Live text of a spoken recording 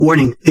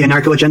Warning, the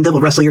Anarcho Agenda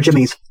will wrestle your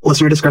jimmies.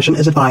 Listener discretion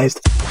is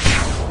advised.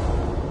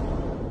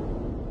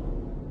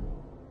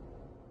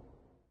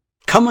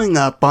 Coming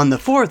up on the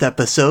 4th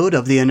episode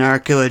of the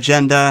Anarcho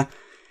Agenda,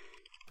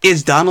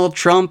 is Donald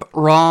Trump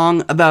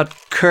wrong about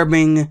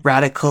curbing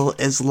radical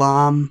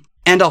Islam?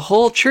 And a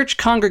whole church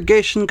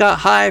congregation got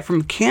high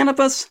from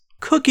cannabis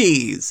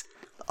cookies.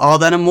 All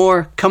that and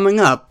more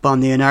coming up on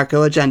the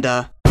Anarcho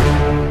Agenda.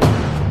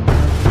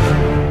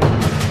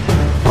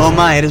 Oh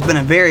my, it has been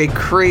a very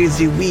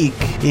crazy week,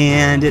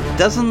 and it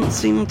doesn't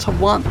seem to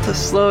want to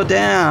slow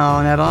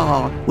down at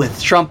all.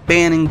 With Trump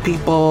banning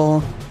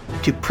people,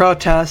 to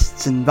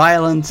protests and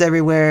violence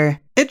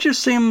everywhere, it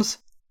just seems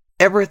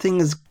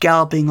everything is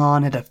galloping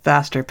on at a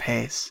faster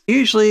pace.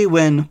 Usually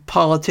when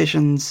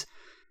politicians,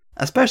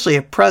 especially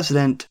a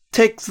president,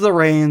 takes the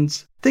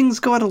reins, things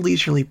go at a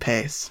leisurely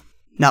pace.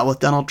 Not with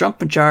Donald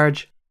Trump in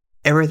charge,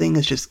 everything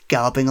is just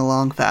galloping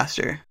along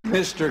faster.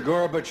 Mr.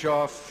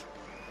 Gorbachev,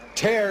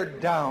 tear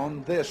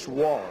down this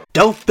wall.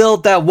 Don't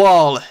build that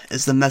wall,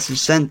 is the message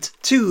sent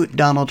to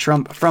Donald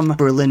Trump from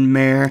Berlin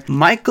Mayor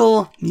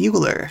Michael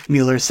Mueller.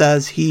 Mueller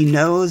says he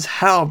knows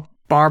how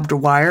barbed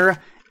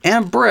wire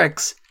and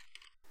bricks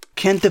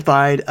can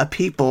divide a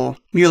people.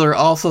 Mueller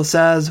also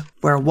says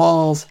where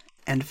walls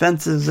and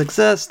fences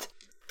exist,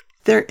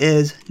 there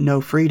is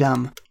no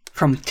freedom.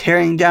 From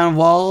tearing down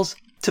walls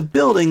to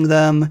building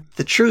them,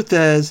 the truth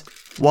is,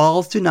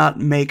 walls do not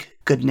make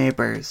good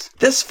neighbors.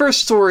 This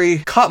first story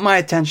caught my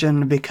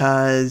attention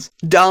because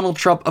Donald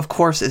Trump, of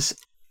course, is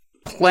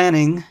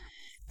planning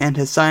and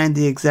has signed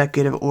the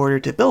executive order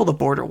to build a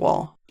border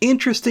wall.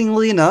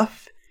 Interestingly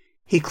enough,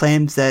 he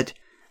claims that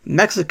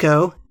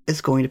Mexico is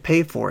going to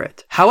pay for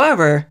it.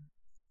 However,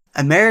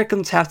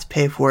 Americans have to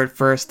pay for it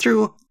first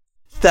through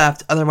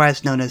theft,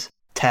 otherwise known as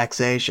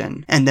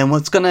taxation. And then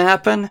what's going to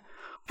happen?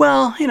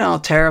 Well,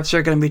 tariffs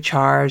are going to be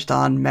charged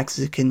on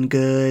Mexican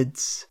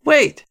goods.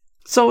 Wait!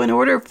 So in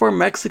order for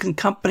Mexican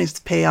companies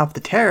to pay off the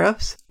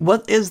tariffs,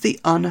 what is the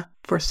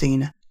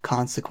unforeseen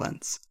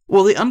consequence?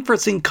 Well, the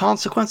unforeseen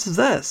consequence is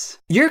this.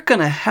 You're going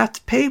to have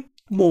to pay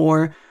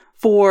more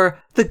for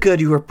the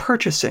good you are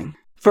purchasing.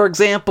 For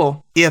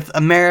example, if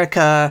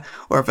America,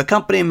 or if a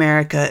company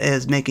America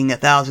is making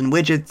 1,000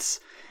 widgets,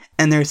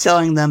 and they're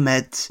selling them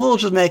at, we'll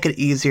just make it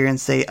easier and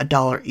say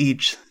 $1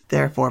 each,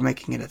 therefore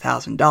making it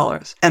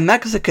 $1,000. And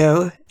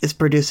Mexico is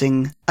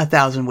producing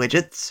 1,000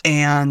 widgets,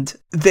 and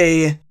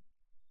they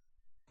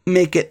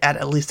make it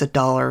at least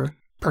 $1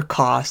 per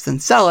cost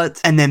and sell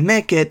it, and then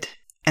make it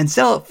and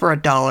sell it for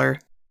 $1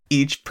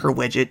 each per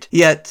widget.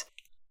 Yet,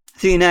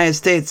 the United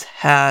States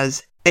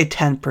has a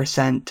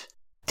 10%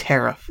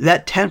 tariff.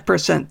 That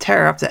 10%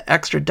 tariff, that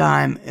extra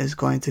dime, is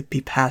going to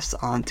be passed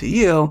on to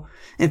you.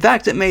 In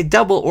fact, it may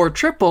double or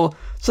triple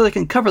so they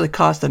can cover the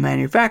cost of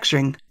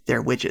manufacturing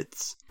their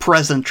widgets.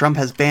 President Trump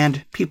has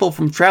banned people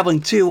from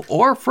traveling to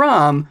or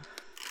from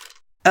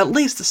at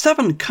least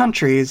 7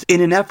 countries in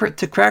an effort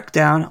to crack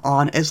down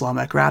on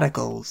Islamic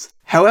radicals.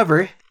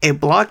 However, a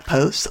blog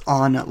post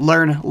on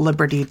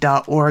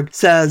learnliberty.org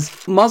says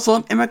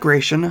Muslim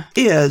immigration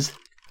is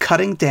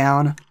cutting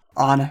down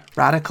on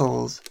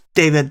radicals.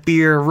 David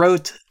Beer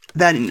wrote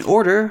that in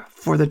order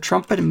for the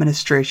Trump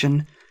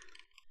administration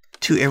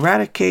to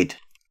eradicate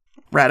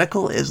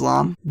radical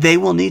Islam, they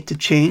will need to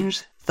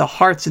change the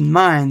hearts and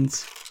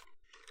minds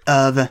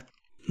of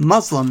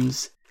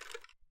Muslims,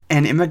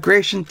 and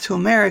immigration to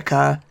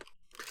America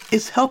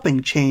is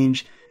helping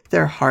change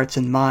their hearts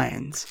and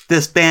minds.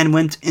 This ban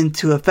went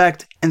into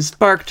effect and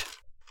sparked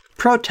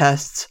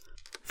protests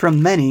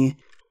from many,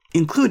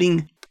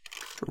 including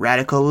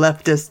radical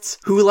leftists,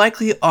 who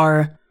likely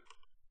are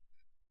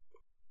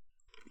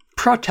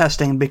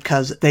protesting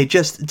because they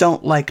just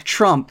don't like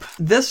Trump.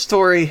 This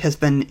story has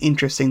been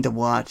interesting to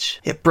watch.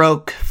 It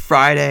broke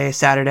Friday,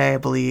 Saturday, I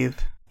believe,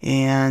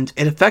 and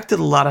it affected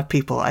a lot of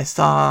people. I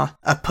saw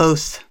a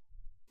post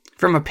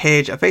from a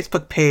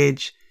Facebook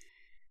page,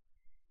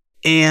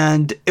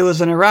 and it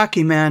was an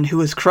Iraqi man who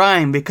was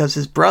crying because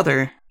his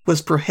brother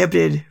was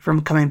prohibited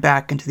from coming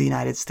back into the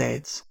United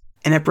States.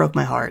 And it broke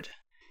my heart,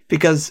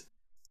 because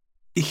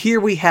here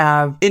we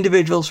have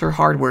individuals who are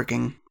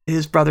hardworking.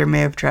 His brother may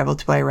have traveled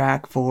to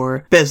Iraq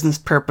for business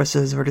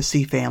purposes or to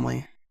see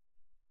family,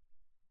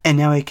 and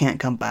now he can't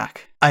come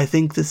back. I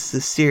think this is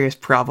a serious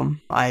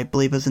problem. I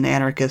believe as an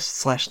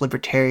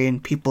anarchist/libertarian,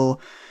 people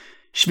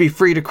should be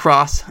free to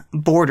cross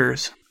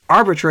borders,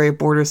 arbitrary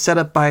borders set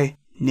up by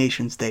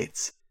nation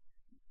states.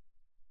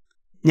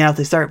 Now, if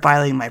they start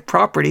violating my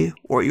property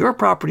or your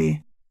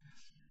property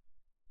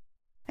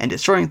and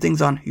destroying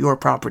things on your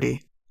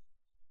property,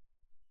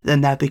 then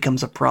that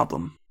becomes a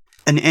problem.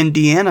 An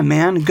Indiana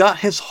man got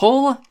his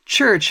whole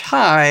church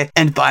high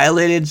and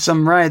violated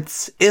some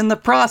rights in the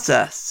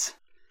process.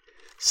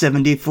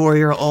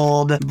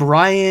 74-year-old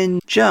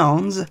Brian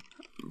Jones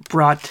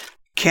brought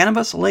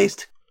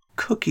cannabis-laced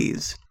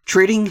cookies,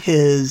 treating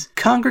his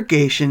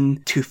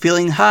congregation to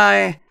feeling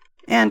high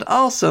and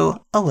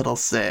also a little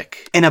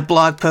sick. In a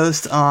blog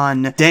post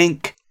on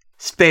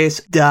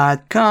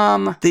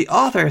dankspace.com, the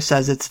author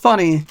says it's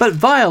funny, but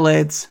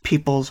violates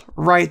people's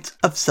right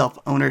of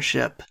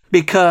self-ownership,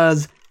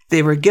 because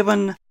they were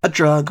given a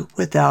drug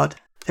without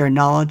their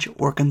knowledge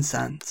or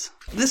consent.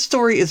 This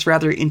story is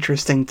rather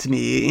interesting to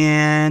me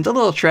and a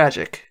little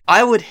tragic.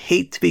 I would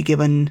hate to be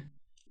given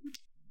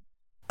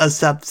a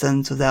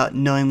substance without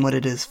knowing what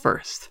it is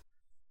first.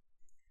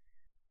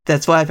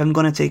 That's why if I'm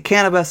going to take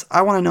cannabis,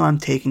 I want to know I'm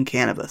taking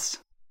cannabis.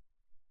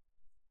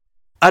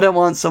 I don't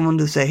want someone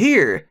to say,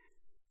 here,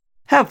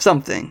 have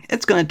something.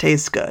 It's going to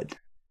taste good.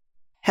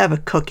 Have a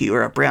cookie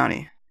or a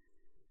brownie.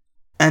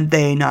 And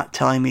they not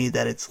telling me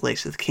that it's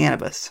laced with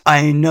cannabis.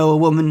 I know a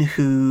woman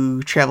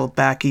who traveled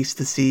back east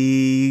to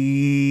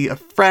see a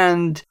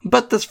friend,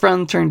 but this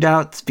friend turned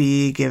out to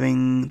be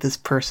giving this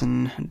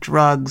person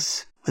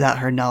drugs without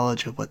her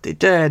knowledge of what they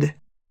did,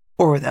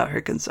 or without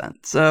her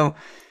consent. So,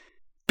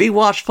 be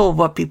watchful of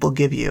what people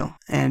give you,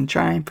 and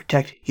try and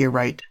protect your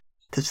right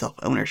to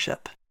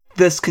self-ownership.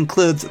 This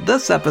concludes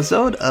this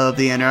episode of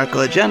the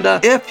Anarcho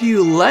Agenda. If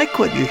you like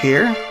what you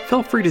hear,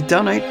 feel free to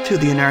donate to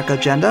the Anarcho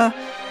Agenda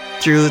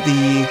through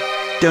the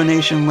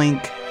donation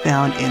link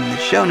found in the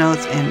show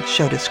notes and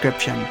show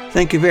description.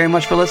 Thank you very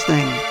much for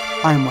listening.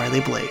 I'm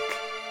Riley Blake.